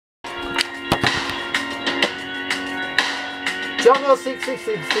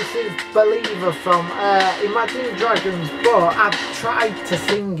John0666, this is Believer from Imagine Dragons, but I've tried to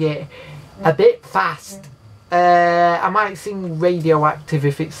sing it a bit fast. I might sing Radioactive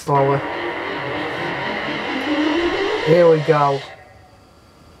if it's slower. Here we go.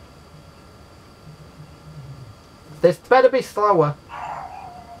 This better be slower.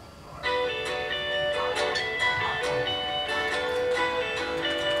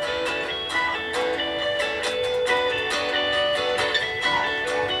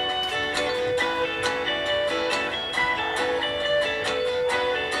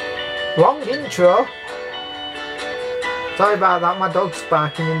 Long intro. Sorry about that, my dog's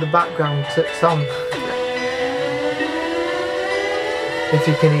barking in the background to song. If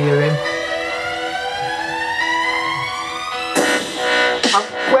you can hear him. I'm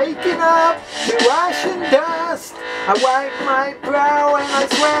waking up to ash and dust. I wipe my brow and I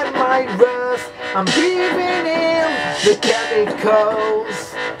sweat my rust. I'm breathing in the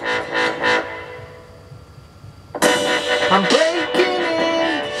chemicals. I'm breaking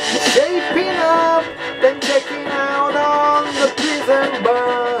in, shaping up, then checking out on the prison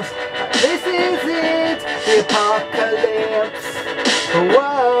bus. This is it, the apocalypse.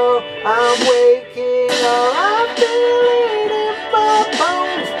 Whoa, I'm waking up, I'm feeling in my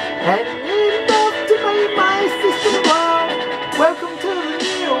bones, and enough to make my system blow. Welcome to the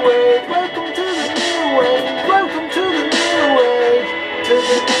new age, welcome to the new age, welcome to the new age, to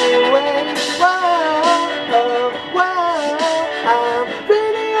the new age. Whoa, whoa, I'm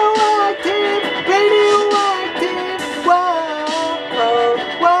radioactive, radioactive. Whoa,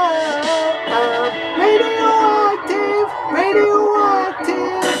 whoa, I'm radioactive,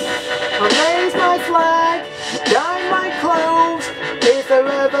 radioactive. I raise my flag, dye my clothes. It's a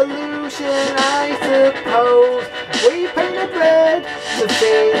revolution, I suppose. We paint a bread to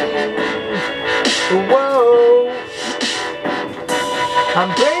sing. Whoa, I'm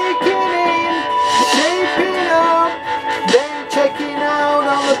breaking in, shaping up, then checking out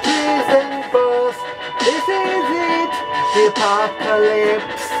on the prison bus. This is it, the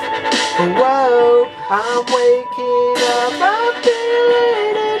apocalypse. Whoa, I'm waking up, I'm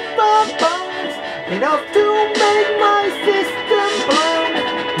feeling in my bones, enough to make my system blow.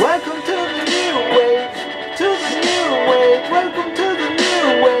 Welcome to the new age, to the new age, welcome to the new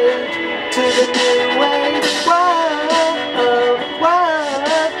age, to the new age. Whoa, whoa,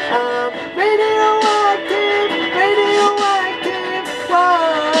 I'm radioactive, radioactive. Whoa,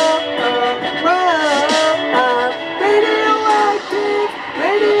 I'm radioactive,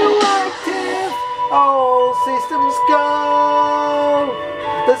 radioactive. All systems go,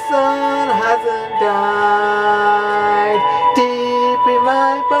 the sun hasn't died. Deep in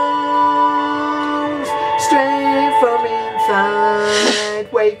my bones, straight from inside.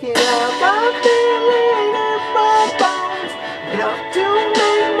 Waking up, I'm feeling in my bones, enough to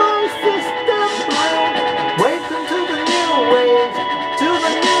make my system blow. Welcome to the new age, to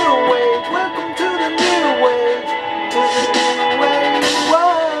the new age. Welcome to the new age, to the new age.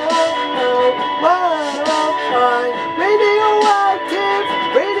 Whoa, whoa, I'm radioactive,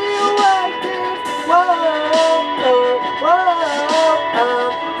 radioactive. Whoa,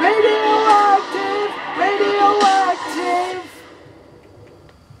 I'm radioactive, radioactive.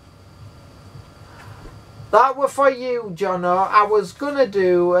 That were for you, Jono. I was gonna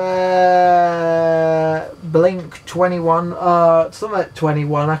do Blink 21 or something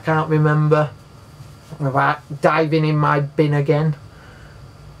 21, I can't remember. About diving in my bin again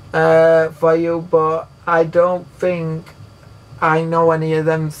for you, but I don't think I know any of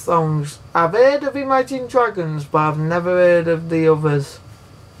them songs. I've heard of Imagine Dragons, but I've never heard of the others.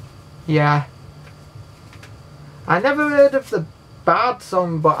 Yeah. I never heard of the Bad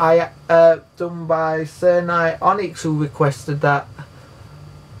song, but I done by Sir Knight Onyx, who requested that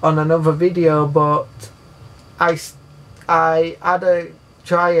on another video, but I had a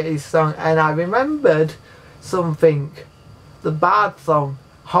try at his song and I remembered something. The Bard song,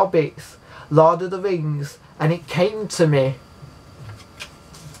 Hobbits, Lord of the Rings, and it came to me.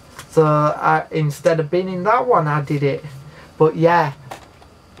 So instead of binning that one, I did it. But yeah,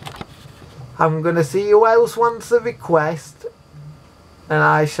 I'm gonna see who else wants a request, and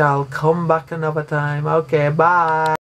I shall come back another time. Okay, bye.